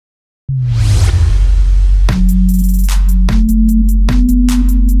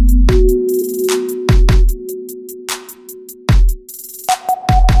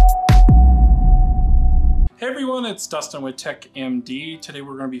Dustin with Tech MD. Today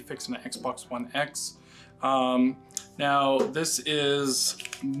we're going to be fixing an Xbox One X. Now this is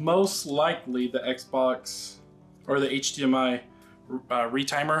most likely the Xbox or the HDMI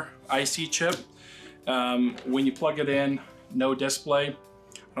Retimer IC chip. When you plug it in, no display.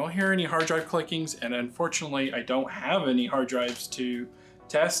 I don't hear any hard drive clickings, and unfortunately I don't have any hard drives to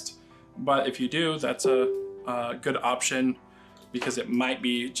test, but if you do, that's a good option, because it might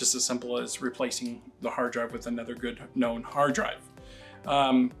be just as simple as replacing the hard drive with another good known hard drive.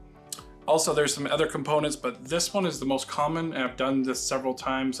 Also, there's some other components, but this one is the most common, and I've done this several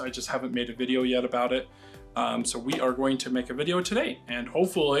times. I just haven't made a video yet about it. So we are going to make a video today, and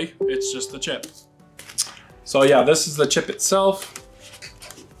hopefully it's just the chip. So yeah, this is the chip itself.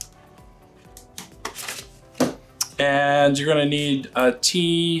 And you're gonna need a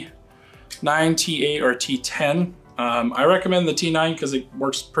T9, T8, or T10. I recommend the T9 because it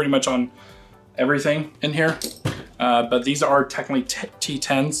works pretty much on everything in here. But these are technically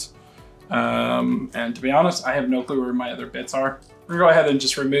T10s. And to be honest, I have no clue where my other bits are. We're gonna go ahead and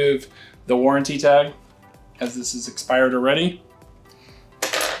just remove the warranty tag, as this is expired already.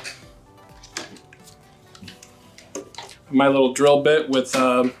 My little drill bit with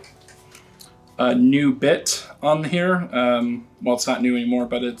a new bit on here. Well, it's not new anymore,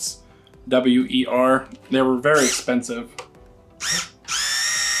 but it's WER. They were very expensive.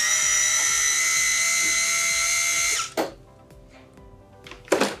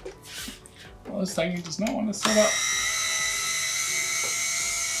 Well, this thing does not want to set up.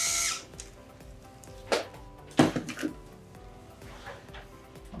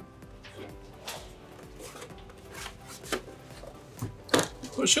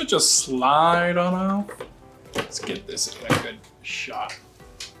 It should just slide on out. Let's get this in a good shot.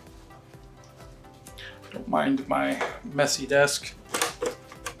 Don't mind my messy desk.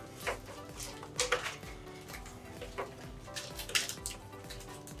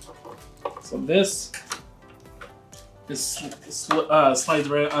 So this slides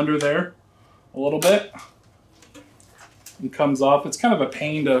right under there a little bit and comes off. It's kind of a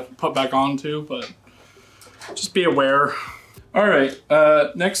pain to put back onto, but just be aware. All right,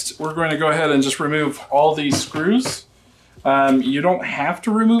 next we're going to go ahead and just remove all these screws. You don't have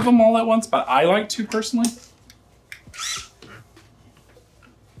to remove them all at once, but I like to personally.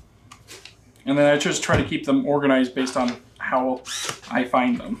 And then I just try to keep them organized based on how I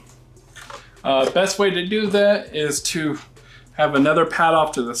find them. Best way to do that is to have another pad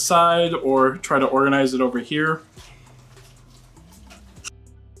off to the side, or try to organize it over here.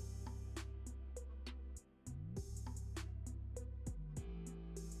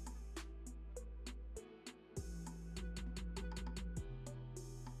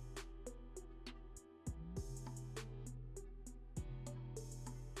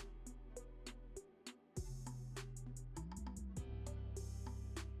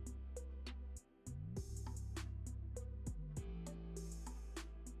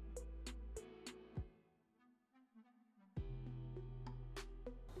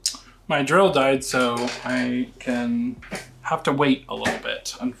 My drill died, so I can have to wait a little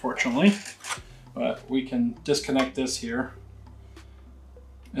bit, unfortunately. But we can disconnect this here.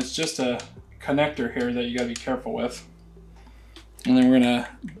 It's just a connector here that you gotta be careful with. And then we're gonna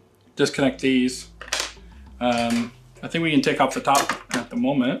disconnect these. I think we can take off the top at the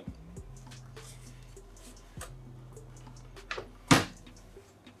moment.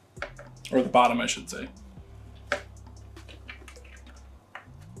 Or the bottom, I should say.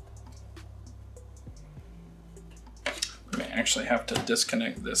 Actually have to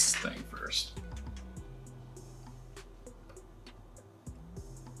disconnect this thing first.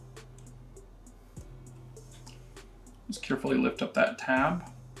 Just carefully lift up that tab.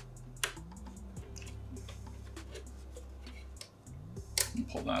 And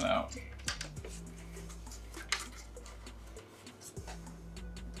pull that out.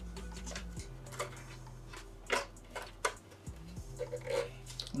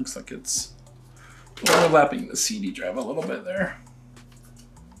 Looks like it's overlapping the CD drive a little bit there.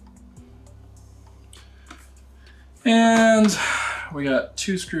 And we got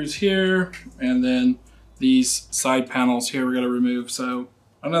 2 screws here, and then these side panels here we got to remove. So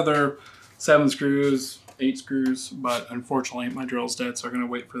another 7 screws, 8 screws, but unfortunately my drill's dead, so I'm going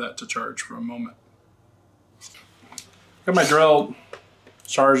to wait for that to charge for a moment. Got my drill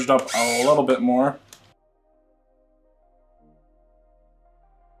charged up a little bit more.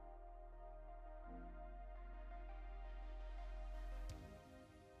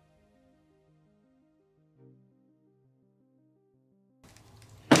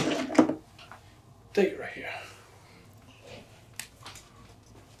 Take it right here.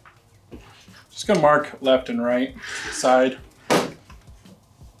 Just gonna mark left and right side. I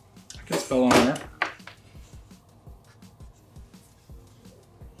can spell on there.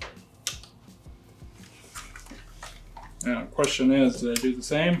 Now, question is, did I do the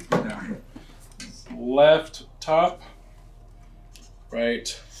same? No. Left top,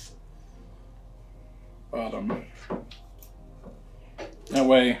 right bottom. That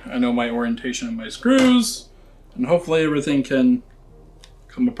way I know my orientation of my screws, and hopefully everything can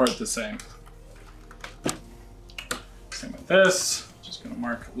come apart the same. Same with this. Just gonna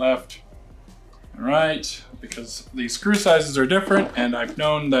mark left and right because these screw sizes are different, and I've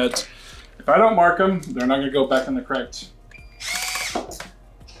known that if I don't mark them, they're not gonna go back in the correct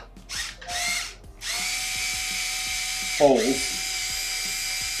holes.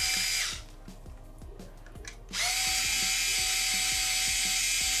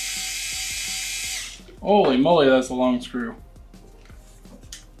 Holy moly, that's a long screw.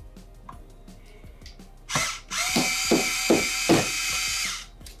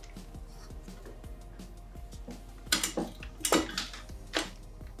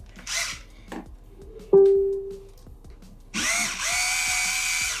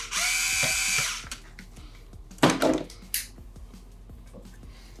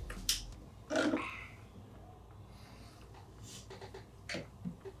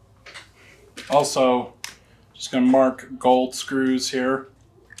 Also, just gonna mark gold screws here.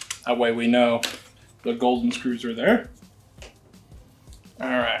 That way we know the golden screws are there. All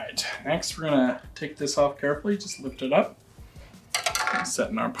right, next we're gonna take this off carefully, just lift it up. And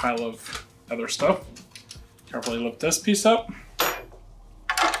set in our pile of other stuff. Carefully lift this piece up.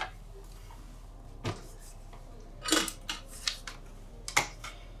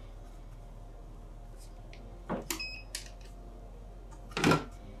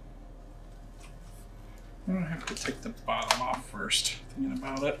 I have to take the bottom off first, thinking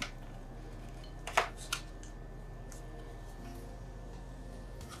about it.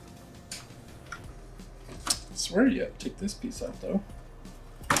 I swear you have to take this piece out though.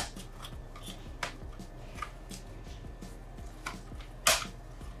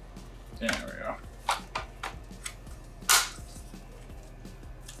 There we go.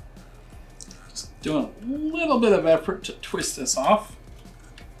 Just doing a little bit of effort to twist this off.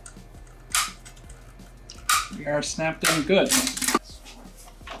 We are snapped in good.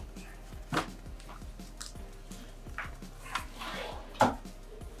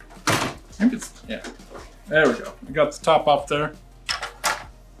 Maybe it's, yeah. There we go. We got the top off there.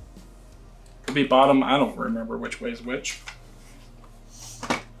 Could be bottom. I don't remember which way is which.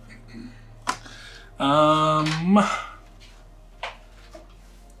 There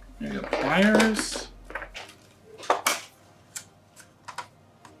you go. Pliers.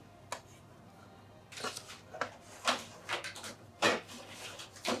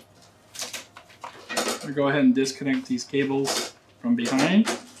 Go ahead and disconnect these cables from behind.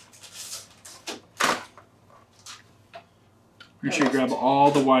 Make sure you grab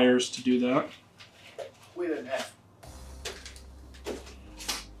all the wires to do that.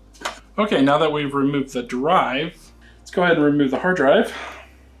 Okay, now that we've removed the drive, let's go ahead and remove the hard drive.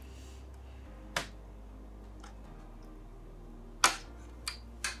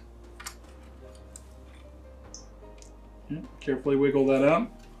 Carefully wiggle that out.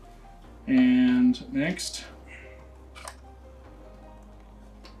 And next,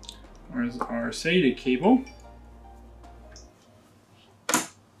 there's our SATA cable.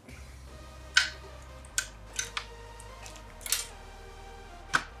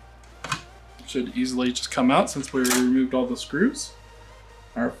 Should easily just come out since we removed all the screws.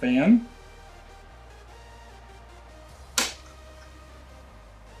 Our fan.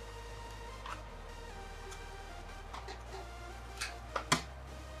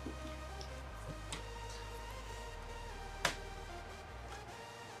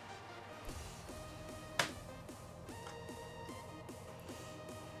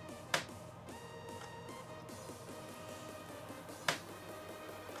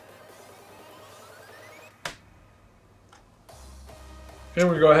 Okay,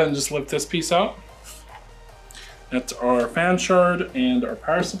 we're gonna go ahead and just lift this piece out. That's our fan shard and our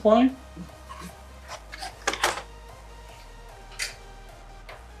power supply.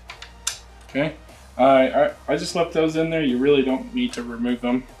 Okay, I just left those in there. You really don't need to remove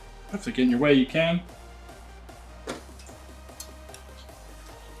them. If they get in your way, you can.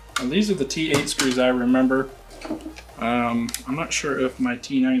 And these are the T8 screws I remember. I'm not sure if my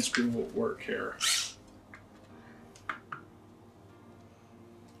T9 screw will work here.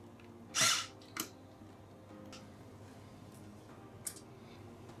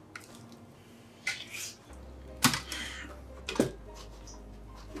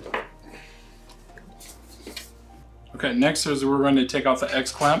 Okay, next is we're going to take off the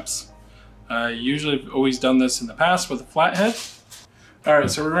X clamps. Usually I've always done this in the past with a flathead.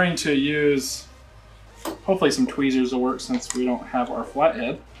 Alright, so we're going to use, hopefully some tweezers will work since we don't have our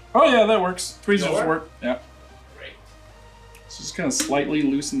flathead. Oh yeah, that works. Tweezers work. Yeah. Great. So just going to slightly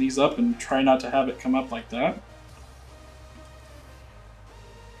loosen these up and try not to have it come up like that.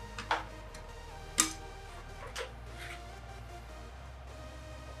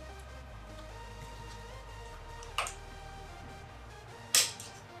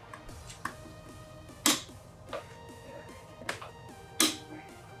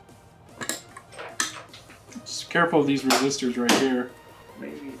 Just careful of these resistors right here.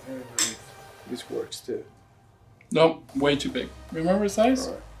 Maybe this works too. Nope, way too big. Remember the size?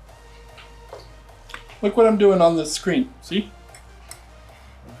 All right. Look what I'm doing on the screen. See?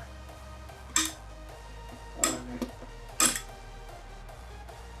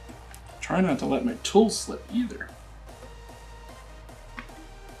 Try not to let my tools slip either.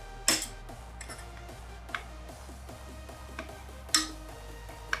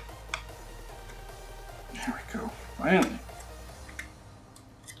 There we go. Finally.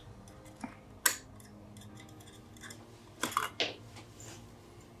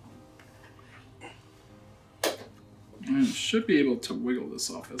 And should be able to wiggle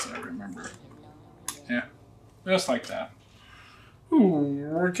this off as I remember. Yeah, just like that.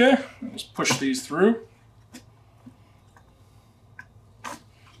 Ooh, okay, let's push these through.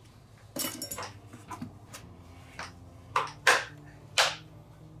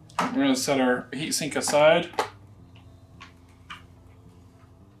 We're going to set our heatsink aside.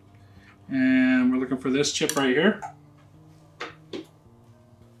 And we're looking for this chip right here.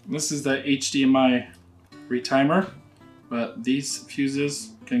 This is the HDMI Retimer, but these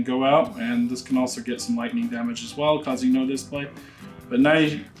fuses can go out, and this can also get some lightning damage as well, causing no display. But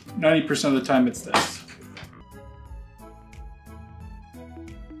 90% of the time it's this.